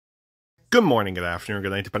Good morning, good afternoon, or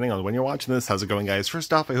good night, depending on when you're watching this. How's it going, guys?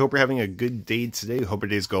 First off, I hope you're having a good day today. Hope your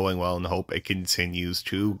day's going well and hope it continues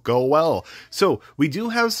to go well. So, we do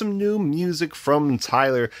have some new music from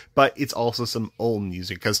Tyler, but it's also some old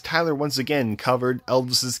music, because Tyler once again covered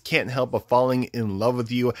Elvis's Can't Help But Falling in Love With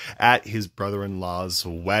You at his brother-in-law's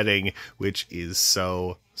wedding, which is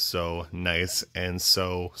so nice and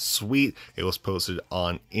so sweet. It was posted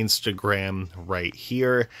on Instagram right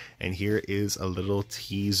here, and here is a little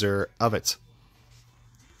teaser of it.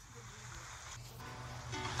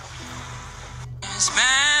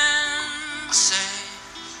 Men say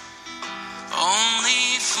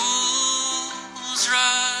only fools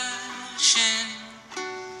rush in,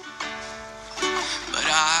 but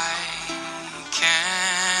I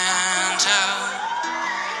can't help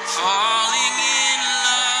falling in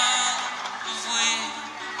love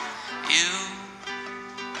with you.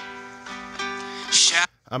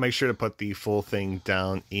 I'll make sure to put the full thing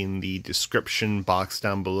down in the description box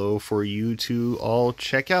down below for you to all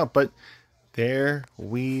check out, but there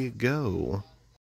we go.